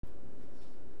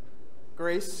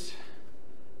Grace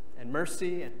and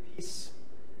mercy and peace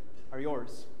are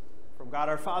yours from God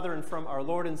our Father and from our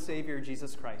Lord and Savior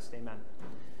Jesus Christ. Amen.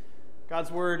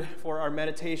 God's word for our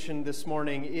meditation this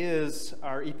morning is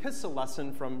our epistle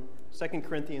lesson from 2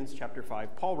 Corinthians chapter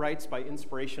 5. Paul writes by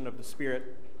inspiration of the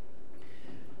Spirit,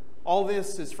 "All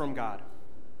this is from God,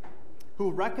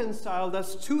 who reconciled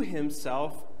us to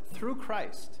himself through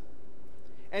Christ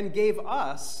and gave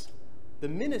us the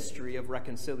ministry of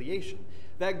reconciliation,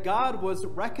 that God was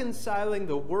reconciling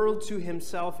the world to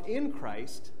himself in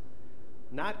Christ,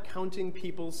 not counting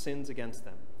people's sins against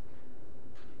them.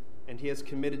 And he has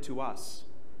committed to us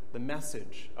the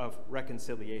message of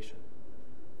reconciliation.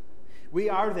 We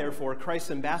are therefore Christ's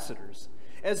ambassadors,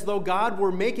 as though God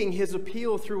were making his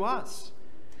appeal through us.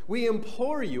 We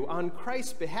implore you on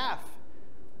Christ's behalf,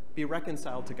 be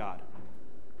reconciled to God.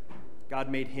 God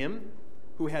made him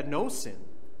who had no sin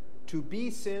to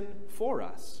be sin for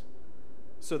us,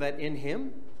 so that in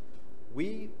him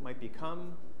we might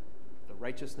become the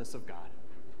righteousness of God."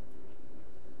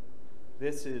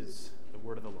 This is the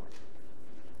word of the Lord.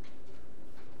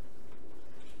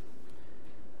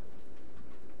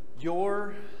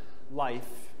 Your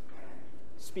life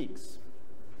speaks.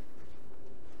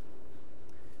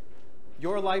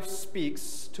 Your life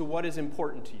speaks to what is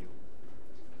important to you,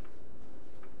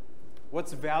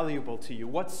 what's valuable to you,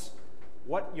 what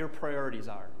your priorities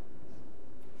are.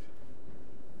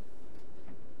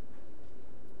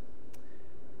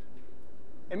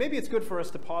 And maybe it's good for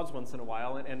us to pause once in a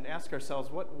while and ask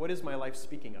ourselves, what is my life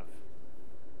speaking of?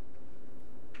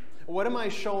 What am I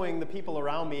showing the people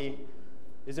around me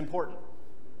is important?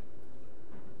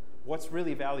 What's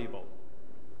really valuable?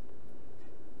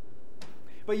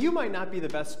 But you might not be the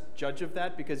best judge of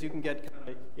that because you can get kind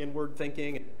of inward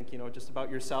thinking and think, just about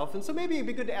yourself. And so maybe it'd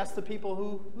be good to ask the people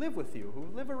who live with you, who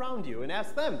live around you, and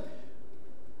ask them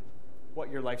what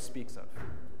your life speaks of.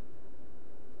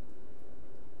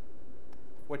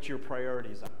 What your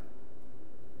priorities are.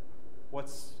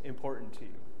 What's important to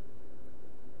you.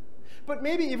 But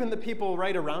maybe even the people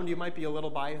right around you might be a little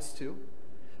biased too.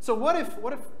 So what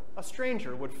if a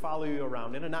stranger would follow you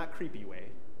around in a not creepy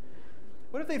way?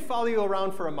 What if they follow you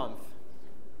around for a month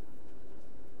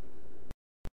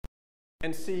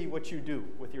and see what you do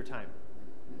with your time?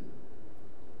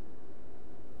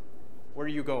 Where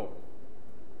you go?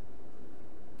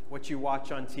 What you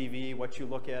watch on TV, what you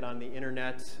look at on the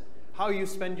internet, how you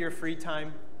spend your free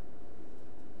time?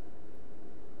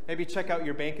 Maybe check out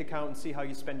your bank account and see how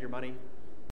you spend your money.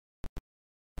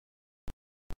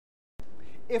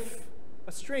 If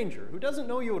a stranger who doesn't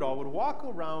know you at all would walk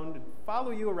around and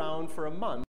follow you around for a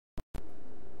month,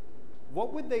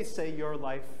 what would they say your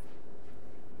life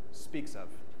speaks of?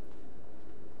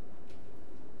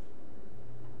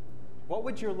 What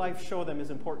would your life show them is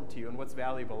important to you and what's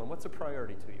valuable and what's a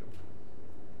priority to you?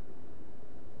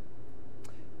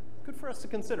 Good for us to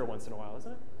consider once in a while,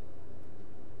 isn't it?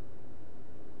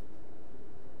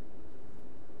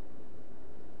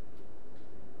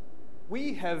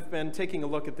 We have been taking a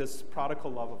look at this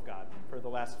prodigal love of God for the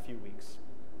last few weeks.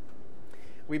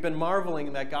 We've been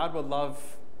marveling that God would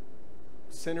love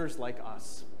sinners like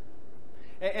us.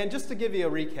 And just to give you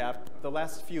a recap, the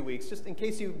last few weeks, just in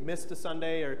case you missed a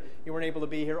Sunday or you weren't able to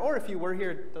be here, or if you were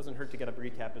here, it doesn't hurt to get a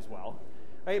recap as well.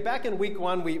 Right, back in week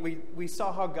 1, we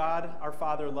saw how God, our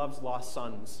Father, loves lost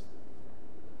sons.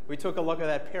 We took a look at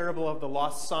that parable of the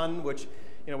lost son, which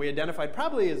we identified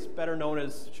probably is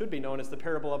should be known as the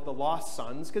parable of the lost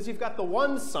sons, because you've got the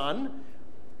one son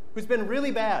who's been really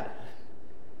bad,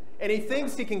 and he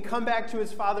thinks he can come back to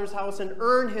his father's house and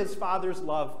earn his father's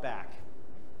love back.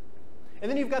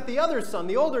 And then you've got the other son,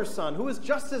 the older son, who is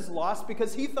just as lost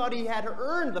because he thought he had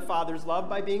earned the father's love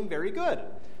by being very good.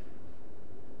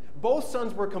 Both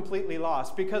sons were completely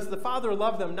lost because the father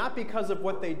loved them not because of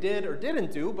what they did or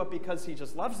didn't do, but because he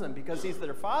just loves them, because he's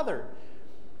their father.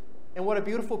 And what a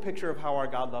beautiful picture of how our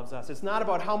God loves us. It's not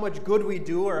about how much good we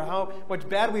do or how much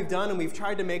bad we've done and we've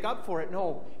tried to make up for it.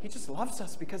 No, he just loves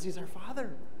us because he's our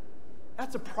Father.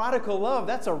 That's a prodigal love.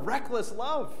 That's a reckless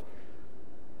love.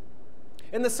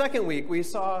 In the second week, we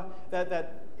saw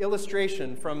that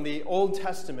illustration from the Old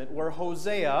Testament where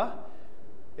Hosea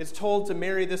is told to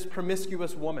marry this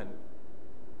promiscuous woman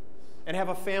and have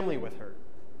a family with her.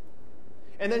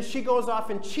 And then she goes off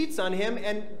and cheats on him,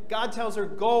 and God tells her,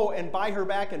 go and buy her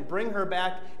back and bring her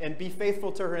back and be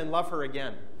faithful to her and love her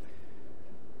again.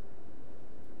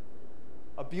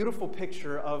 A beautiful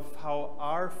picture of how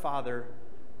our Father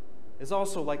is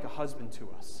also like a husband to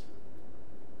us.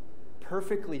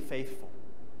 Perfectly faithful.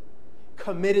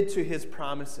 Committed to his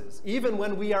promises, even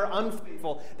when we are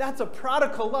unfaithful. That's a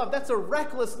prodigal love. That's a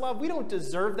reckless love. We don't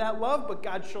deserve that love, but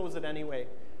God shows it anyway.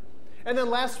 And then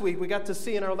last week, we got to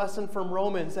see in our lesson from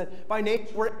Romans that by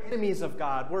nature we're enemies of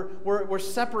God. We're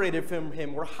separated from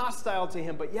Him. We're hostile to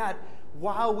Him. But yet,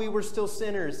 while we were still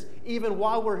sinners, even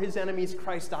while we're His enemies,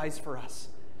 Christ dies for us.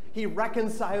 He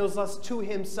reconciles us to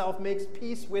Himself, makes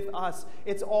peace with us.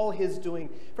 It's all His doing.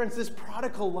 Friends, this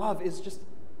prodigal love is just,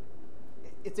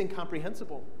 it's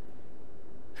incomprehensible.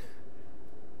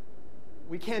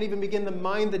 We can't even begin to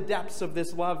mind the depths of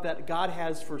this love that God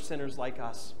has for sinners like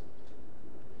us.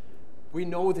 We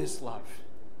know this love.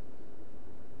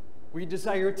 We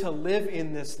desire to live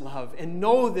in this love and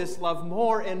know this love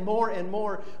more and more and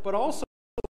more. But also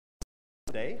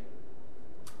today,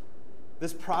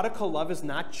 this prodigal love is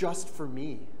not just for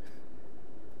me.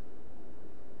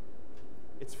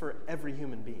 It's for every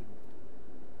human being.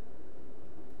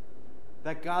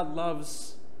 That God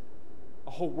loves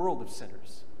a whole world of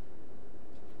sinners.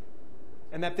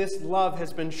 And that this love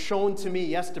has been shown to me,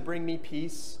 yes, to bring me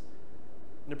peace,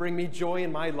 and to bring me joy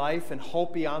in my life and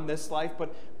hope beyond this life,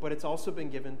 but it's also been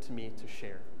given to me to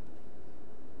share,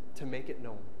 to make it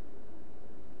known.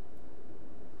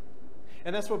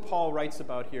 And that's what Paul writes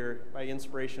about here by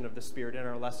inspiration of the Spirit in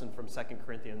our lesson from 2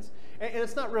 Corinthians. And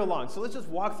it's not real long, so let's just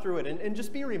walk through it and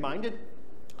just be reminded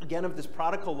again of this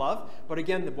prodigal love, but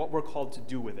again, what we're called to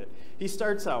do with it. He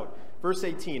starts out, verse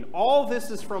 18, all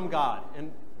this is from God.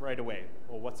 And right away,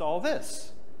 well, what's all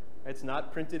this? It's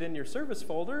not printed in your service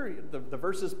folder, the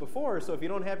verses before, so if you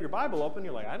don't have your Bible open,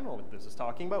 you're like, I don't know what this is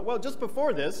talking about. Well, just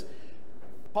before this,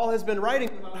 Paul has been writing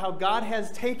about how God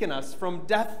has taken us from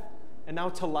death and now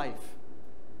to life,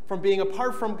 from being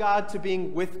apart from God to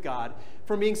being with God,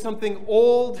 from being something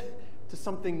old to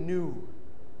something new.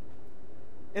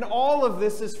 And all of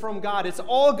this is from God. It's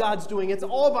all God's doing. It's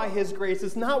all by His grace.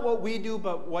 It's not what we do,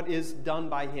 but what is done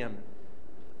by Him.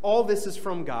 All this is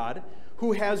from God,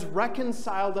 who has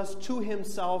reconciled us to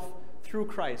Himself through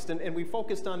Christ. And we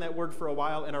focused on that word for a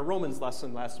while in our Romans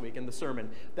lesson last week in the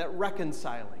sermon, that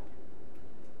reconciling.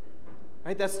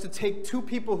 Right? That's to take two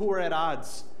people who are at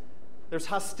odds. There's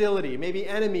hostility, maybe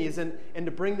enemies, and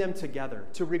to bring them together,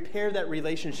 to repair that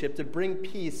relationship, to bring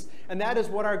peace. And that is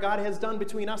what our God has done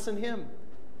between us and Him.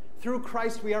 Through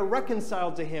Christ, we are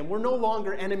reconciled to Him. We're no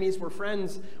longer enemies, we're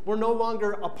friends. We're no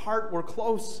longer apart, we're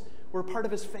close. We're part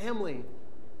of His family.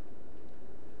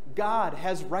 God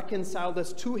has reconciled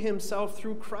us to Himself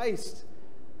through Christ.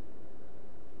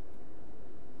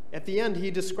 At the end,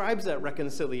 He describes that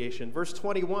reconciliation. Verse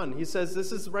 21, He says,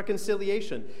 this is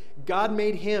reconciliation. God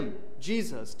made Him,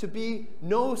 Jesus, to be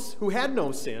who had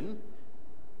no sin,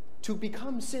 to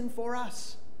become sin for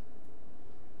us.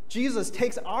 Jesus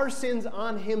takes our sins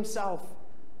on Himself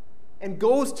and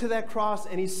goes to that cross,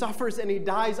 and He suffers and He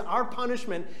dies our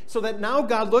punishment, so that now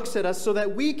God looks at us so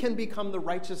that we can become the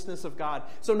righteousness of God.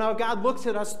 So now God looks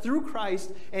at us through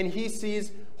Christ, and He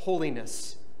sees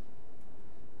holiness,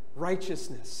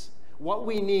 righteousness, what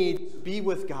we need to be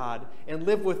with God and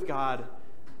live with God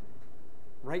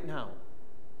right now.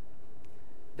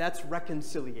 That's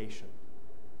reconciliation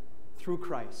through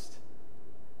Christ.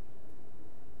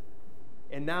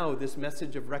 And now this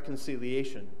message of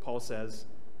reconciliation, Paul says,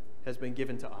 has been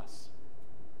given to us.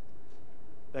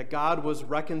 That God was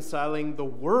reconciling the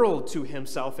world to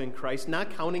Himself in Christ, not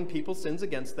counting people's sins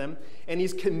against them, and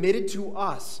He's committed to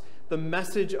us the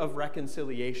message of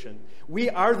reconciliation. We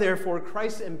are therefore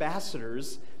Christ's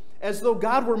ambassadors, as though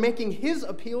God were making His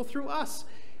appeal through us.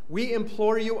 We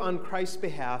implore you on Christ's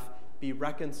behalf, be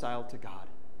reconciled to God.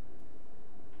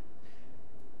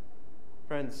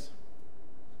 Friends,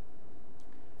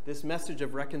 this message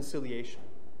of reconciliation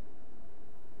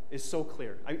is so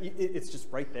clear. It's just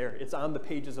right there. It's on the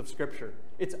pages of Scripture.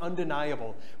 It's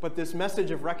undeniable. But this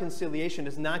message of reconciliation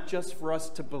is not just for us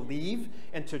to believe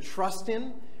and to trust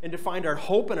in and to find our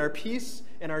hope and our peace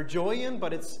and our joy in,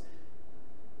 but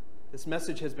this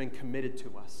message has been committed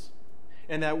to us.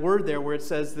 And that word there where it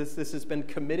says this has been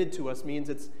committed to us means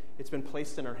it's been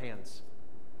placed in our hands.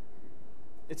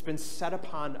 It's been set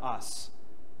upon us.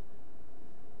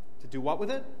 To do what with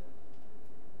it?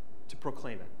 To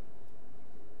proclaim it.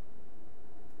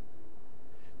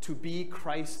 To be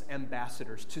Christ's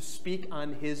ambassadors, to speak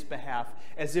on His behalf,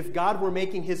 as if God were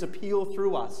making His appeal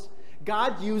through us.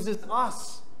 God uses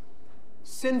us,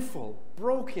 sinful,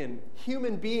 broken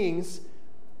human beings,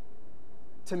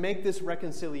 to make this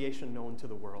reconciliation known to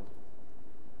the world.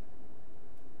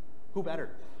 Who better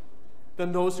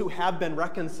than those who have been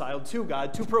reconciled to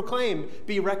God to proclaim,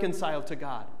 be reconciled to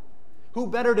God? Who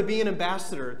better to be an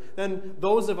ambassador than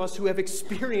those of us who have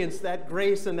experienced that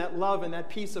grace and that love and that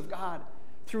peace of God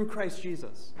through Christ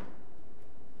Jesus?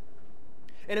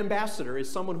 An ambassador is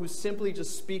someone who simply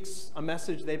just speaks a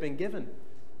message they've been given.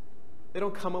 They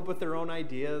don't come up with their own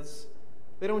ideas.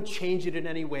 They don't change it in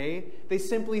any way. They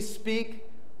simply speak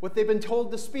what they've been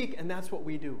told to speak, and that's what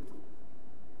we do.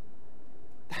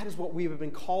 That is what we have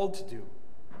been called to do,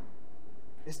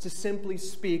 is to simply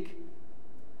speak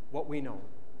what we know.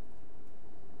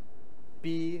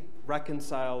 Be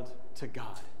reconciled to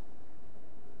God.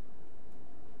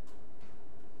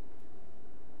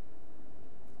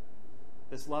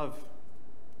 This love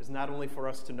is not only for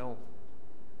us to know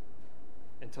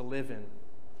and to live in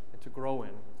and to grow in,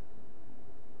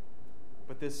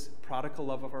 but this prodigal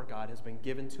love of our God has been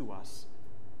given to us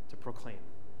to proclaim,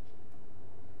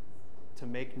 to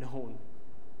make known,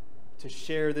 to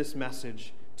share this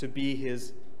message, to be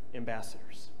his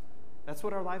ambassadors. That's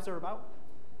what our lives are about.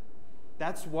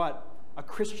 That's what a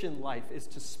Christian life is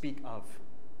to speak of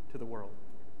to the world.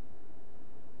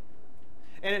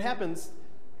 And it happens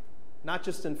not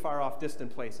just in far-off,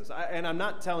 distant places. And I'm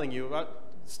not telling you,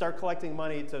 start collecting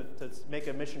money to make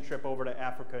a mission trip over to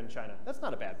Africa and China. That's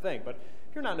not a bad thing, but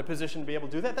if you're not in a position to be able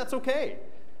to do that, that's okay.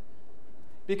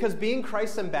 Because being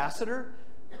Christ's ambassador,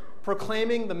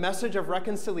 proclaiming the message of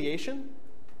reconciliation,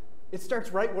 it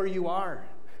starts right where you are.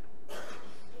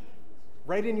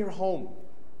 Right in your home.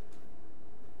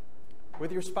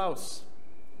 With your spouse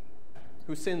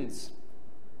who sins.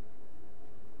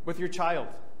 With your child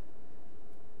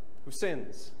who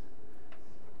sins.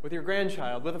 With your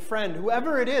grandchild, with a friend,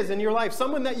 whoever it is in your life,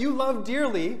 someone that you love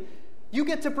dearly, you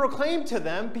get to proclaim to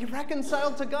them, be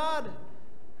reconciled to God.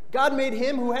 God made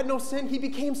him who had no sin. He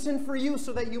became sin for you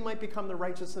so that you might become the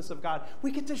righteousness of God.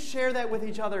 We get to share that with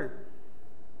each other.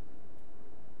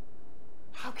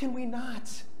 How can we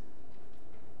not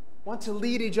want to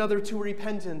lead each other to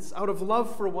repentance out of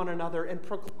love for one another and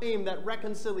proclaim that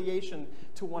reconciliation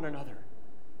to one another?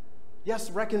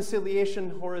 Yes,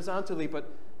 reconciliation horizontally,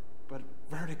 but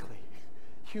vertically.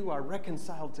 You are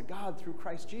reconciled to God through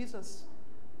Christ Jesus.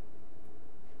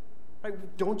 Right?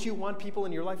 Don't you want people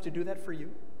in your life to do that for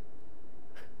you?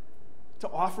 To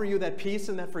offer you that peace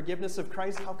and that forgiveness of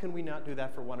Christ? How can we not do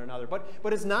that for one another? But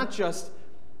it's not just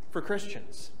for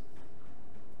Christians.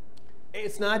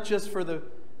 It's not just for the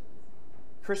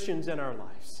Christians in our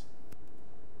lives.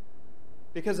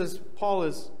 Because as Paul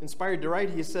is inspired to write,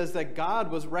 he says that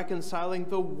God was reconciling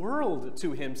the world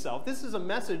to himself. This is a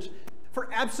message for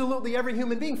absolutely every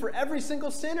human being, for every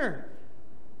single sinner.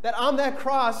 That on that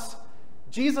cross,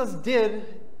 Jesus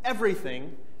did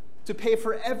everything to pay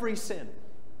for every sin.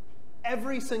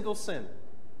 Every single sin.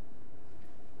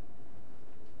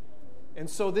 And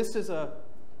so this is a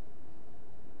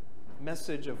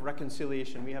message of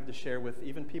reconciliation we have to share with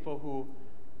even people who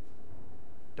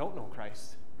don't know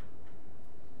Christ.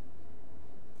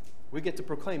 We get to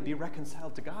proclaim, be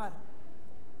reconciled to God.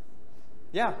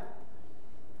 Yeah.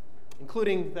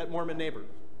 Including that Mormon neighbor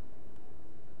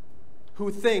who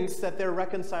thinks that they're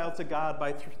reconciled to God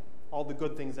by all the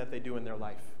good things that they do in their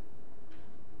life.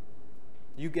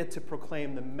 You get to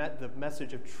proclaim the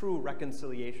message of true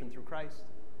reconciliation through Christ.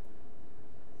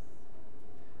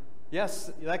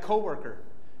 Yes, that coworker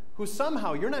who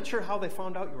somehow, you're not sure how they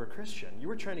found out you were a Christian. You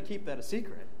were trying to keep that a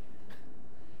secret.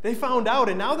 They found out,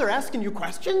 and now they're asking you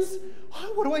questions?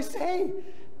 What do I say?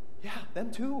 Yeah,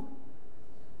 them too.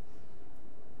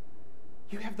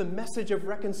 You have the message of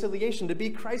reconciliation, to be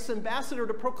Christ's ambassador,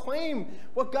 to proclaim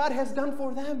what God has done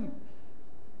for them.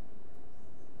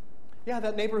 Yeah,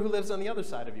 that neighbor who lives on the other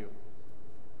side of you,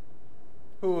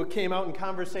 who came out in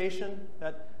conversation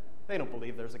that they don't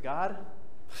believe there's a God.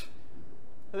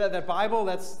 That Bible,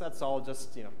 that's all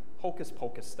just, hocus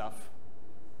pocus stuff.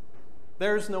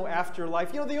 There's no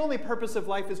afterlife. The only purpose of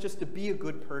life is just to be a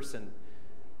good person.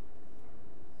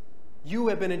 You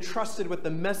have been entrusted with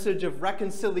the message of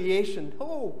reconciliation.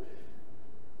 Oh,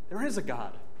 there is a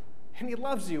God, and he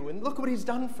loves you, and look what he's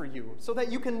done for you, so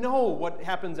that you can know what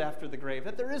happens after the grave,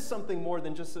 that there is something more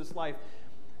than just this life.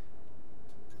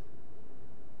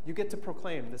 You get to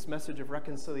proclaim this message of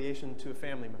reconciliation to a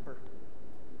family member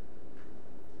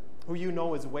who you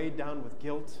know is weighed down with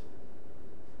guilt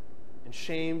and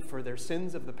shame for their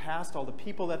sins of the past, all the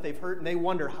people that they've hurt, and they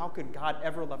wonder, how could God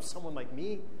ever love someone like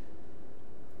me?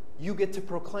 You get to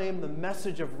proclaim the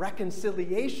message of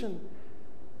reconciliation,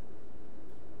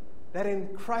 that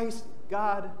in Christ,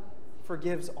 God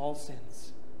forgives all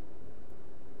sins.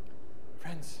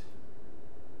 Friends,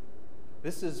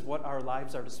 this is what our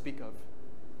lives are to speak of.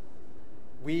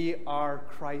 We are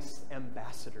Christ's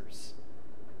ambassadors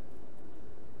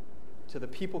to the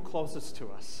people closest to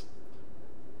us,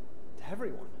 to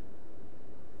everyone.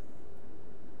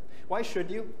 Why should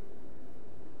you?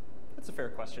 That's a fair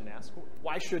question to ask.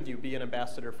 Why should you be an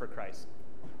ambassador for Christ?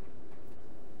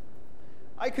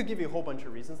 I could give you a whole bunch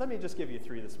of reasons. Let me just give you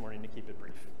 3 this morning to keep it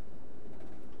brief.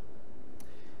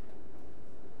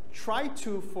 try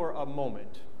to, for a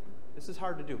moment, this is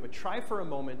hard to do, but try for a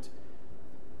moment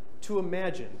to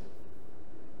imagine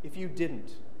if you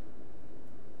didn't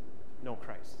know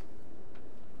Christ.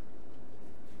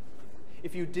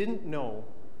 If you didn't know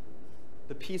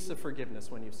the peace of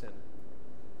forgiveness when you sin.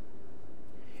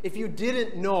 If you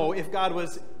didn't know if God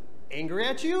was angry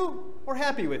at you or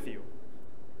happy with you.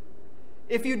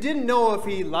 If you didn't know if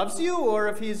he loves you or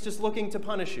if he's just looking to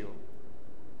punish you.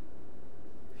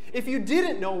 If you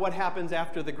didn't know what happens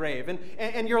after the grave,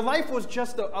 and your life was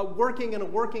just a working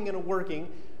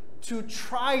to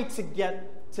try to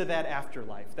get to that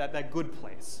afterlife, that good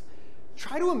place.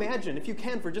 Try to imagine, if you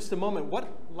can, for just a moment, what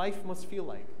life must feel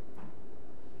like.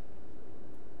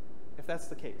 If that's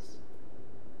the case.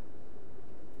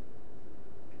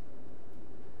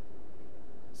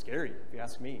 Scary, if you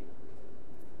ask me.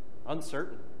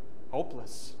 Uncertain,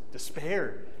 hopeless,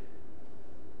 despair.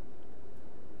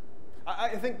 I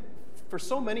think for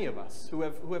so many of us who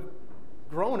have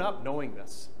grown up knowing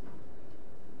this,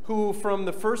 who from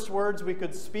the first words we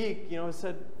could speak,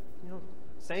 said,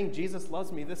 saying Jesus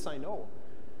loves me, this I know.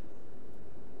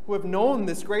 Who have known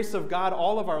this grace of God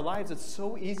all of our lives, it's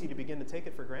so easy to begin to take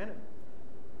it for granted.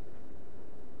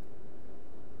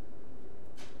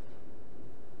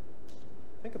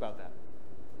 Think about that.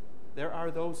 There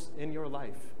are those in your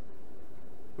life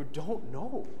who don't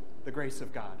know the grace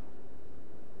of God,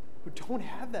 who don't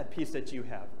have that peace that you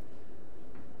have.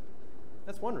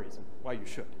 That's one reason why you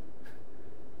should.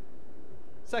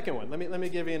 Second one, let me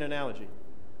give you an analogy.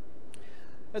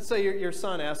 Let's say your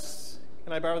son asks,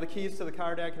 can I borrow the keys to the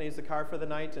car, Dad? Can I use the car for the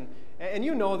night? And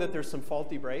you know that there's some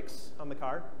faulty brakes on the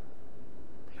car.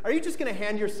 Are you just going to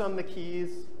hand your son the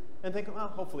keys and think, well,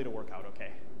 hopefully it'll work out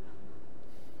okay?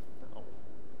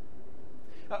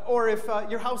 No. Or if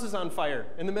your house is on fire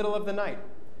in the middle of the night,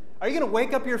 are you going to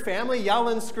wake up your family, yell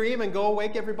and scream, and go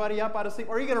wake everybody up out of sleep?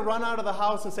 Or are you going to run out of the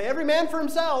house and say, every man for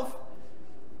himself?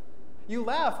 You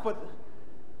laugh, but,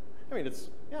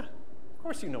 of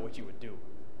course you know what you would do.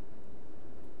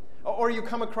 Or you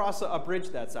come across a bridge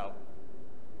that's out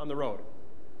on the road.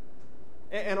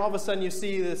 And all of a sudden you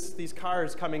see these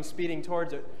cars coming, speeding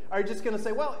towards it. Are you just going to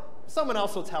say, well, someone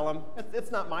else will tell them.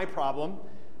 It's not my problem.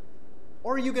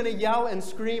 Or are you going to yell and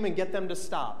scream and get them to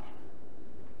stop?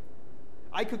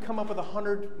 I could come up with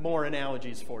 100 more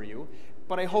analogies for you,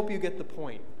 but I hope you get the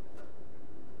point.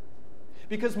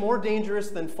 Because more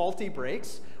dangerous than faulty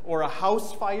brakes or a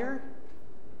house fire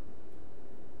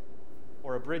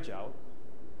or a bridge out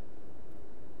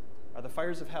are the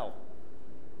fires of hell.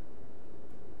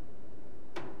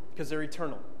 Because they're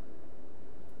eternal.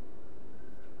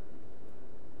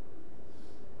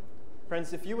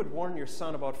 Friends, if you would warn your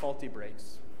son about faulty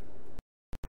brakes,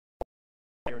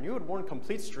 and you would warn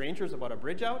complete strangers about a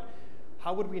bridge out,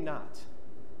 how would we not,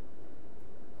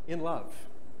 in love,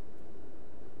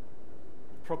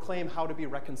 proclaim how to be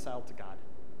reconciled to God?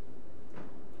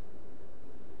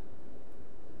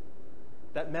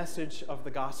 That message of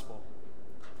the gospel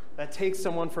that takes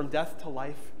someone from death to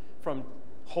life, from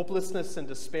hopelessness and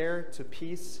despair to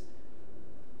peace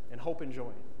and hope and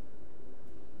joy.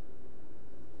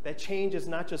 That changes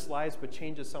not just lives, but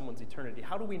changes someone's eternity.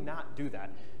 How do we not do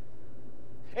that?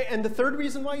 And the third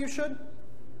reason why you should,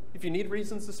 if you need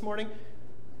reasons this morning,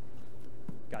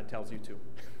 God tells you to.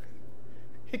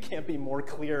 It can't be more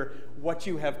clear what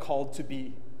you have called to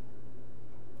be.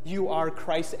 You are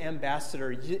Christ's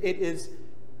ambassador. It is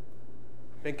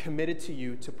been committed to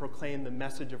you to proclaim the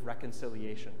message of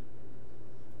reconciliation.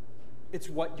 It's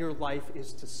what your life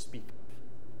is to speak of.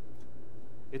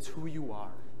 It's who you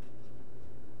are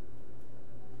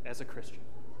as a Christian.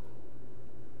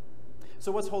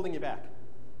 So what's holding you back?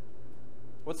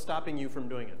 What's stopping you from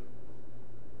doing it?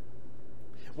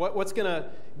 What's going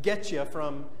to get you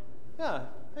from, I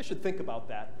should think about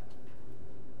that.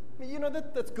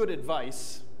 That's good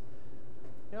advice.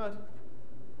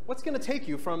 What's going to take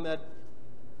you from that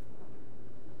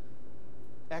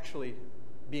actually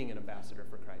being an ambassador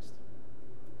for Christ?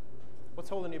 What's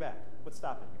holding you back? What's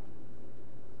stopping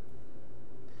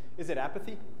you? Is it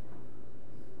apathy?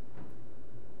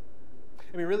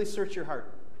 Really search your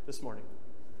heart this morning.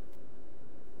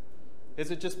 Has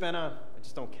it just been I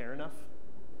just don't care enough?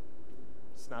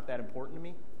 It's not that important to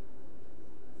me?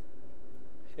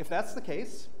 If that's the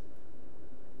case,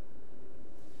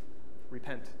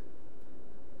 repent.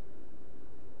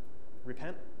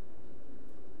 Repent.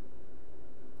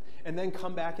 And then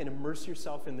come back and immerse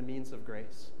yourself in the means of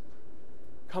grace.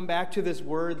 Come back to this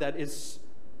word that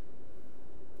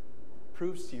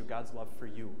proves to you God's love for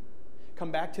you.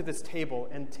 Come back to this table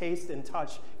and taste and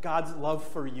touch God's love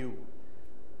for you.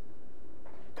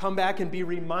 Come back and be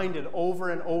reminded over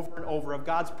and over and over of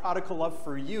God's prodigal love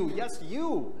for you. Yes,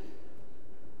 you.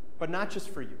 But not just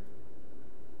for you.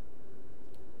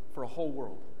 For a whole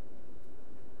world.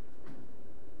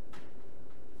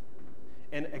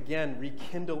 And again,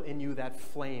 rekindle in you that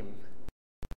flame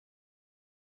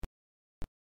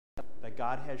that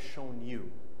God has shown you,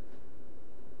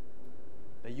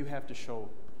 that you have to show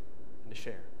and to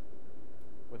share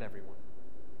with everyone.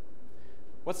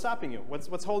 What's stopping you?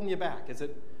 What's holding you back?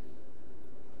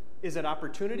 Is it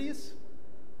opportunities?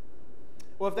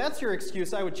 Well, if that's your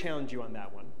excuse, I would challenge you on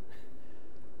that one.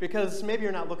 Because maybe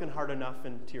you're not looking hard enough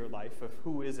into your life of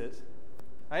who is it.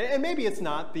 Right? And maybe it's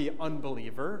not the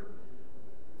unbeliever.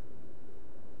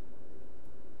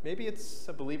 Maybe it's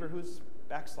a believer who's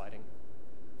backsliding,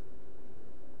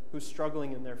 who's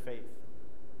struggling in their faith,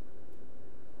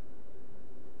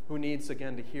 who needs,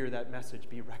 again, to hear that message,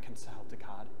 be reconciled to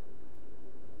God.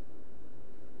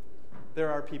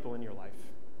 There are people in your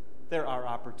life. There are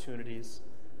opportunities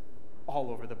all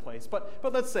over the place. But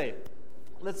let's say,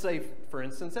 for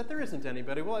instance, that there isn't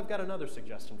anybody. Well, I've got another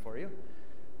suggestion for you.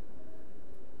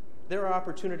 There are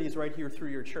opportunities right here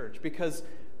through your church, because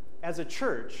as a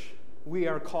church, we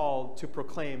are called to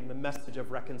proclaim the message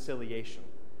of reconciliation.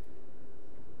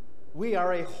 We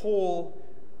are a whole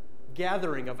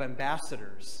gathering of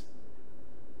ambassadors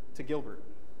to Gilbert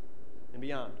and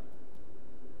beyond.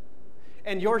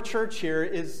 And your church here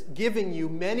is giving you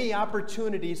many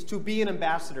opportunities to be an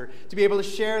ambassador, to be able to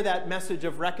share that message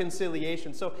of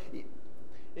reconciliation. So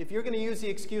if you're going to use the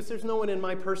excuse, there's no one in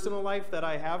my personal life that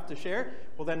I have to share,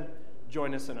 well then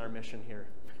join us in our mission here.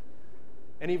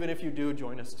 And even if you do,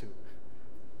 join us too.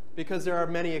 Because there are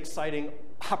many exciting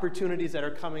opportunities that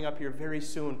are coming up here very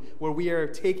soon where we are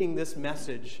taking this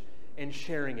message and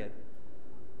sharing it.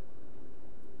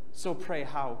 So pray,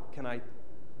 how can I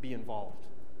be involved?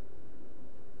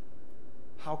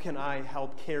 How can I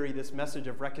help carry this message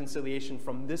of reconciliation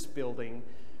from this building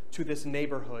to this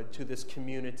neighborhood, to this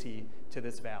community, to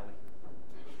this valley?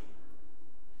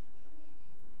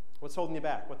 What's holding you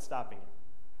back? What's stopping you?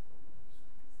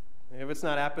 If it's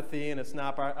not apathy and it's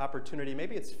not opportunity,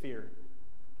 maybe it's fear.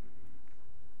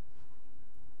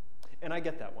 And I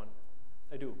get that one.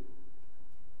 I do.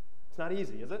 It's not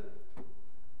easy, is it?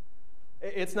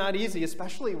 It's not easy,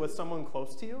 especially with someone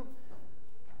close to you,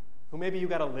 who maybe you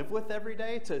got to live with every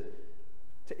day, to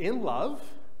in love,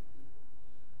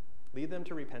 lead them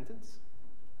to repentance.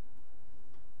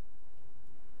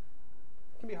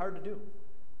 It can be hard to do.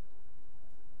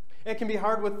 It can be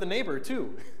hard with the neighbor,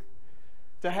 too.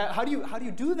 How do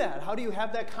you do that? How do you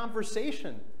have that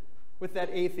conversation with that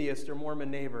atheist or Mormon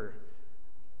neighbor,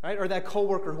 right? Or that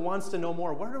coworker who wants to know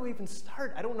more? Where do we even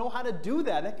start? I don't know how to do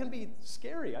that. That can be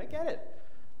scary. I get it.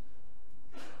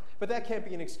 But that can't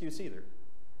be an excuse either.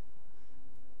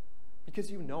 Because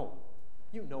you know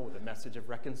the message of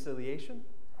reconciliation.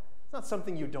 It's not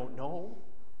something you don't know.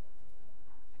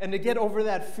 And to get over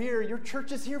that fear, your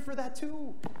church is here for that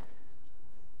too.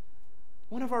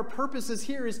 One of our purposes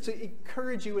here is to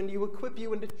encourage you and to equip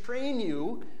you and to train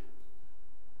you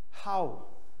how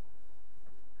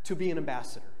to be an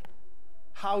ambassador,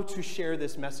 how to share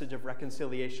this message of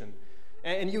reconciliation.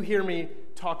 And you hear me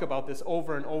talk about this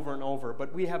over and over and over,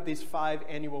 but we have these 5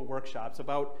 annual workshops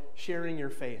about sharing your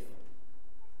faith.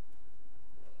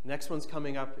 Next one's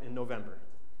coming up in November.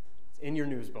 It's in your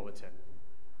news bulletin.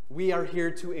 We are here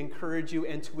to encourage you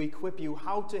and to equip you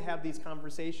how to have these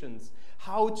conversations,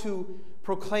 how to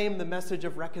proclaim the message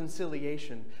of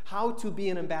reconciliation, how to be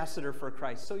an ambassador for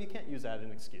Christ. So you can't use that as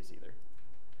an excuse either.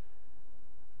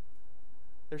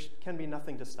 There can be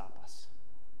nothing to stop us.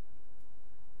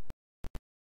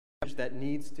 That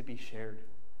needs to be shared,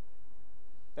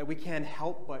 that we can't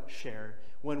help but share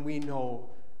when we know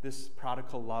this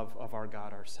prodigal love of our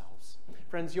God ourselves.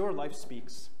 Friends, your life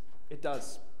speaks. It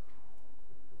does.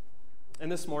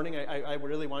 And this morning, I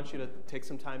really want you to take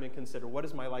some time and consider, what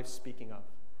is my life speaking of?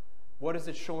 What is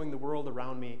it showing the world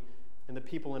around me and the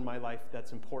people in my life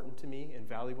that's important to me and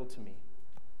valuable to me?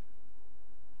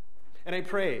 And I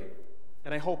pray,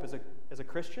 and I hope as a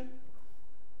Christian,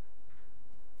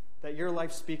 that your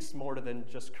life speaks more than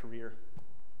just career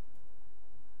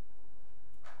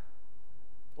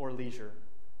or leisure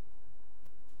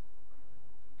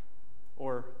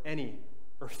or any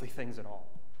earthly things at all.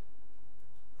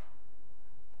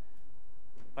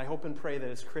 I hope and pray that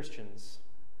as Christians,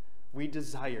 we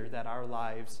desire that our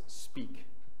lives speak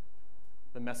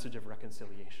the message of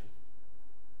reconciliation.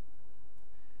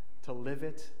 To live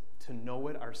it, to know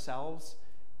it ourselves,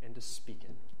 and to speak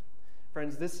it.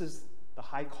 Friends, this is the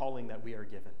high calling that we are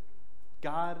given.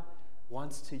 God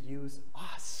wants to use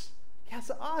us. Yes,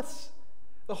 us.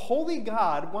 The holy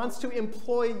God wants to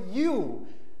employ you,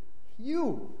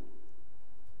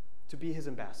 to be his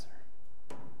ambassador.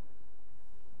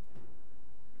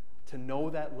 To know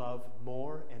that love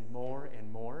more and more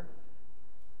and more,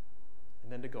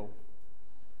 and then to go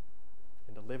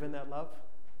and to live in that love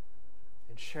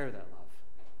and share that love.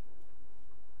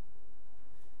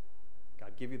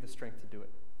 God, give you the strength to do it.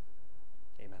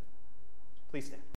 Amen. Please stand.